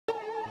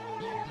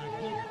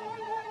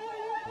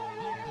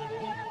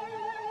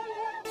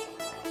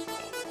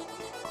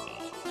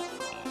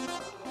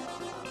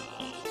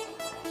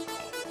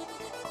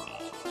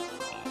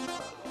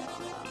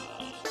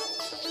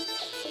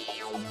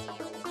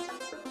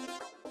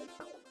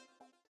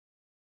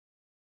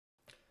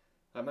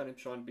Hi, my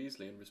name's Sean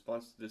Beasley. In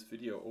response to this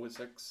video, OS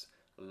X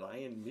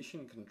Lion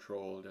Mission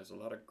Control. There's a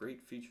lot of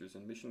great features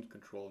in Mission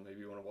Control. Maybe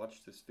you want to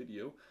watch this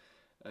video.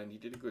 And he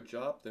did a good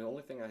job. The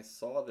only thing I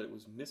saw that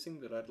was missing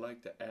that I'd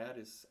like to add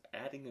is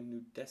adding a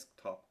new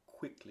desktop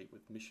quickly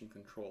with Mission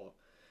Control.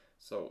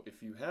 So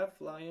if you have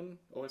Lion,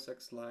 OS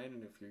X Lion,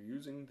 and if you're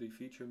using the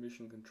feature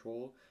Mission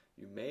Control,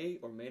 you may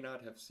or may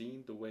not have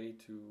seen the way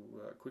to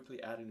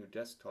quickly add a new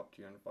desktop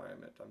to your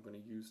environment. I'm going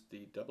to use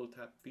the double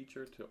tap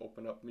feature to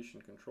open up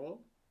Mission Control.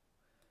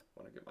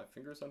 I want to get my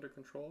fingers under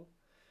control.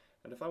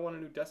 And if I want a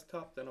new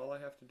desktop, then all I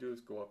have to do is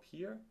go up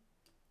here,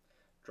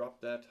 drop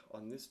that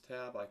on this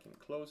tab. I can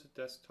close a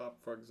desktop,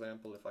 for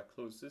example. If I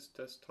close this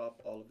desktop,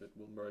 all of it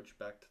will merge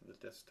back to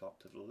the desktop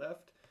to the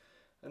left.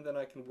 And then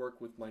I can work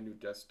with my new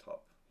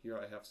desktop. Here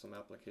I have some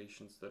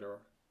applications that are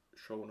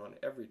shown on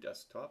every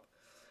desktop.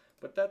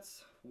 But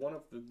that's one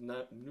of the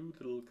new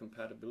little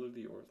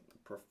compatibility or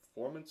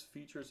performance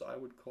features, I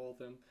would call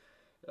them,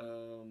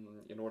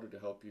 in order to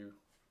help you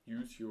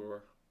use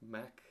your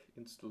Mac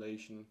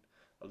installation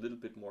a little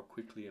bit more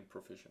quickly and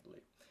proficiently.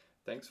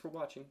 Thanks for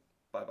watching.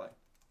 Bye bye.